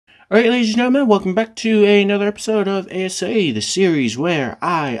Alright, ladies and gentlemen, welcome back to another episode of A.S.A, the series where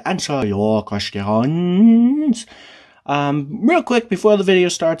I answer your questions. Real quick, before the video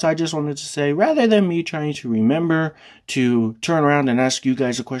starts, I just wanted to say, rather than me trying to remember to turn around and ask you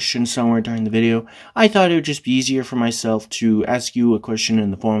guys a question somewhere during the video, I thought it would just be easier for myself to ask you a question in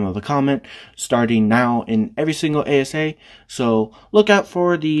the form of a comment, starting now in every single A.S.A. So, look out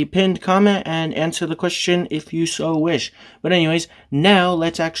for the pinned comment and answer the question if you so wish. But anyways, now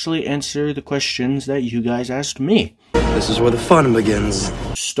let's actually answer the questions that you guys asked me. This is where the fun begins.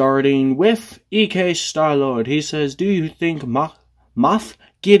 Starting with E.K. Starlord. He says, do you think Moff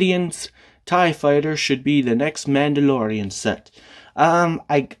Gideon's TIE Fighter should be the next Mandalorian set?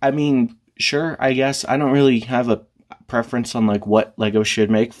 I mean, sure, I guess. I don't really have a preference on, like, what LEGO should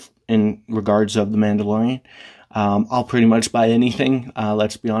make in regards of the Mandalorian. I'll pretty much buy anything,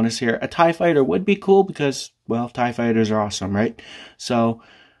 let's be honest here. A TIE Fighter would be cool because, well, TIE Fighters are awesome, right? So,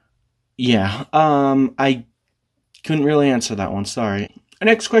 yeah, I couldn't really answer that one, sorry. Our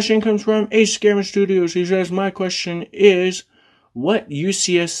next question comes from A.S.A Gamer Studios. He says, my question is, what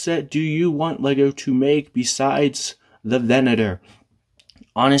UCS set do you want LEGO to make besides the Venator?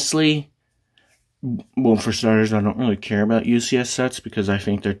 Honestly, well, for starters, I don't really care about UCS sets because I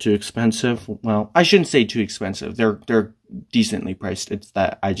think they're too expensive. Well, I shouldn't say too expensive. They're decently priced. It's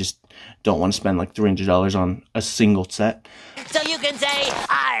that I just don't want to spend like $300 on a single set. So you can say,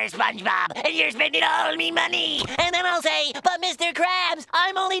 "Arr, SpongeBob, and you're spending all me money." And then I'll say, "But Mr. Krabs,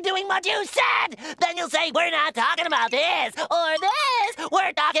 I'm only doing what you said." Then you'll say, "We're not talking about this or this.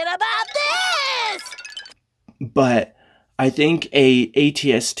 We're talking about this." But I think a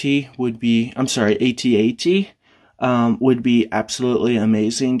ATST would be, I'm sorry, AT-AT would be absolutely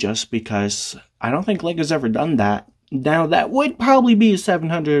amazing just because I don't think LEGO's ever done that. Now, that would probably be a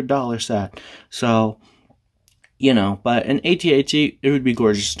 $700 set. So, you know, but an AT-AT, it would be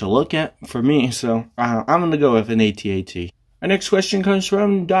gorgeous to look at for me. So, I'm going to go with an AT-AT. Our next question comes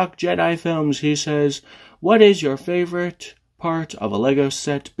from Doc Jedi Films. He says, what is your favorite part of a LEGO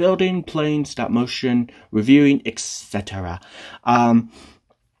set? Building, playing, stop motion, reviewing, etc. I'm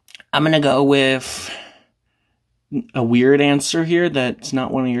going to go with a weird answer here that's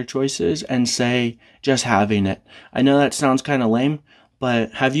not one of your choices and say just having it. I know that sounds kind of lame,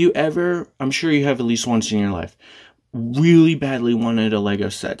 but have you ever, I'm sure you have at least once in your life, really badly wanted a LEGO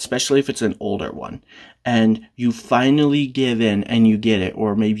set, especially if it's an older one, and you finally give in and you get it,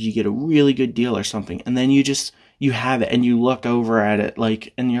 or maybe you get a really good deal or something, and then you have it and you look over at it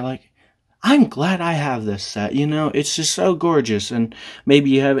like, and you're like, I'm glad I have this set, you know, it's just so gorgeous. And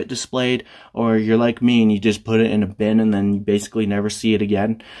maybe you have it displayed, or you're like me and you just put it in a bin and then you basically never see it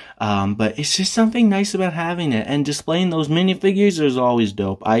again. But it's just something nice about having it, and displaying those minifigures is always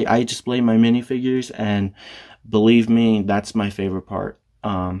dope. I display my minifigures, and believe me, that's my favorite part,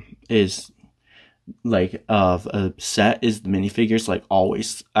 is like of a set is the minifigures. Like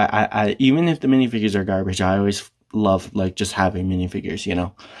always, I even if the minifigures are garbage, I always love like just having minifigures, you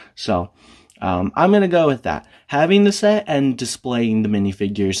know. So I'm gonna go with that, having the set and displaying the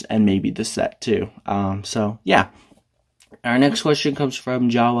minifigures, and maybe the set too. So yeah. Our next question comes from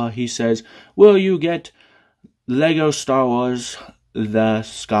Jawa. He says, will you get LEGO Star Wars The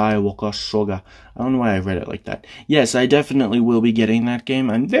Skywalker Saga? I don't know why I read it like that. Yes, I definitely will be getting that game.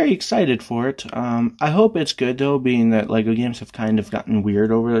 I'm very excited for it. I hope it's good though, being that LEGO games have kind of gotten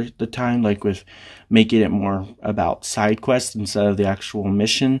weird over the time, like with making it more about side quests instead of the actual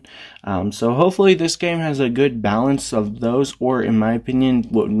mission. So hopefully this game has a good balance of those, or in my opinion,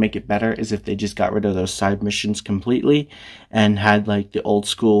 what would make it better is if they just got rid of those side missions completely and had like the old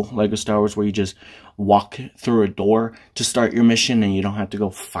school LEGO Star Wars where you just walk through a door to start your mission and you don't have to go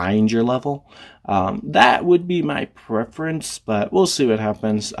find your level. That would be my preference, but we'll see what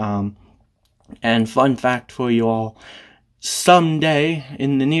happens. And fun fact for you all, someday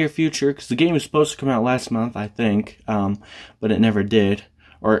in the near future, because the game was supposed to come out last month, I think, but it never did,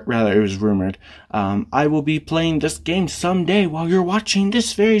 or rather it was rumored, I will be playing this game someday while you're watching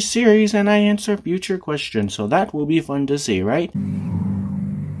this very series and I answer future questions, so that will be fun to see, right?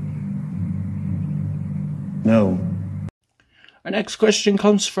 No. Our next question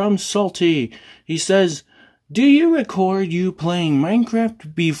comes from Salty. He says, do you record you playing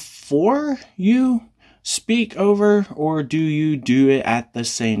Minecraft before you speak over, or do you do it at the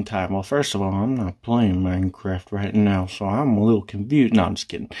same time? Well, first of all, I'm not playing Minecraft right now, so I'm a little confused. No, I'm just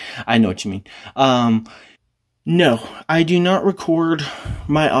kidding. I know what you mean. No, I do not record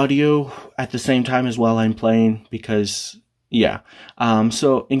my audio at the same time as while I'm playing because, yeah.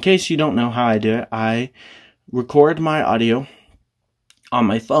 So in case you don't know how I do it, I record my audio on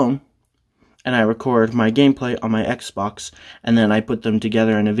my phone, and I record my gameplay on my Xbox, and then I put them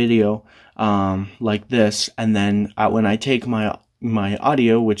together in a video like this, and then when I take my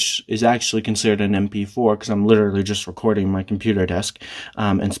audio, which is actually considered an MP4 because I'm literally just recording my computer desk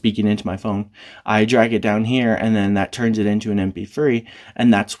and speaking into my phone, I drag it down here, and then that turns it into an MP3,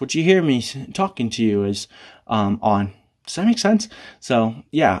 and that's what you hear me talking to you is on. Does that make sense? So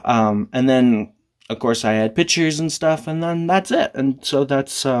yeah, and then of course I add pictures and stuff, and then that's it. And so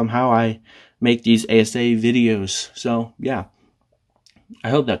that's how I make these A.S.A videos. So yeah, I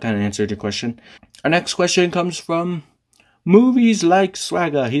hope that kind of answered your question. Our next question comes from Movies Like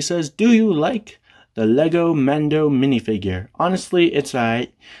Saga. He says, do you like the Lego Mando minifigure? Honestly, it's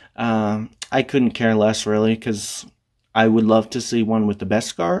alright. I couldn't care less, really, because I would love to see one with the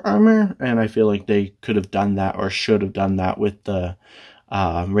Beskar armor, and I feel like they could have done that, or should have done that, with the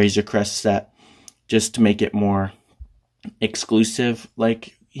Razor Crest set, just to make it more exclusive.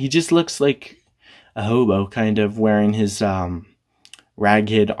 Like, he just looks like a hobo, kind of, wearing his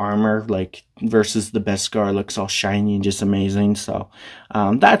ragged armor, like, versus the Beskar looks all shiny and just amazing. So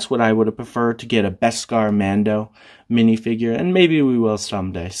that's what I would have preferred, to get a Beskar Mando minifigure, and maybe we will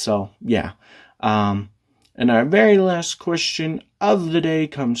someday. So yeah. And our very last question of the day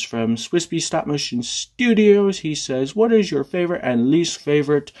comes from Swispy Stop Motion Studios. He says, what is your favorite and least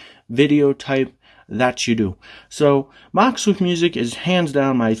favorite video type that you do? So mocks with music is hands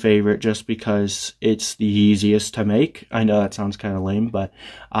down my favorite, just because it's the easiest to make. I know that sounds kind of lame, but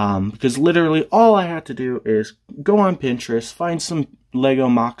because literally all I had to do is go on Pinterest, find some Lego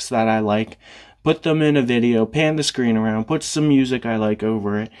mocks that I like, put them in a video, pan the screen around, put some music I like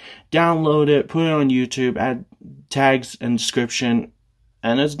over it, download it, put it on YouTube, add tags and description,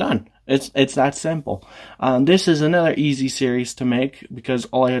 and it's done. It's that simple. This is another easy series to make, because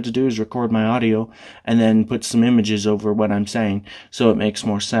all I had to do is record my audio and then put some images over what I'm saying, so it makes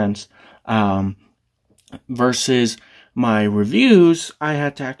more sense. Versus my reviews, I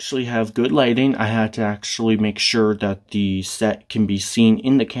had to actually have good lighting. I had to actually make sure that the set can be seen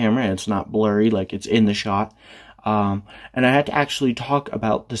in the camera. It's not blurry, like it's in the shot. And I had to actually talk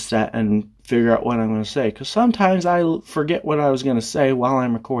about the set and figure out what I'm going to say, because sometimes I forget what I was going to say while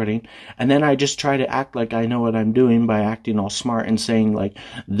I'm recording, and then I just try to act like I know what I'm doing by acting all smart and saying, like,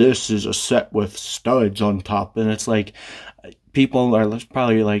 this is a set with studs on top, and it's like, people are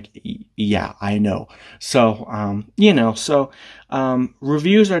probably like, yeah, I know. So, you know, so,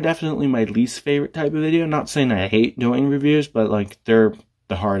 reviews are definitely my least favorite type of video. Not saying I hate doing reviews, but, like, they're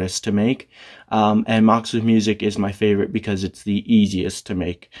the hardest to make. And mocks with music is my favorite because it's the easiest to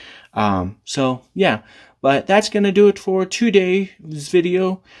make. So, yeah. But that's going to do it for today's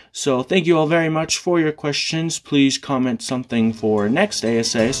video. So thank you all very much for your questions. Please comment something for next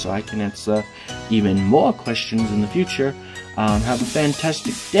A.S.A. so I can answer even more questions in the future. Have a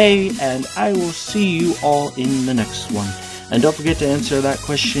fantastic day, and I will see you all in the next one. And don't forget to answer that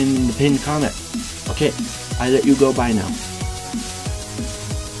question in the pinned comment. Okay, I let you go. Bye now.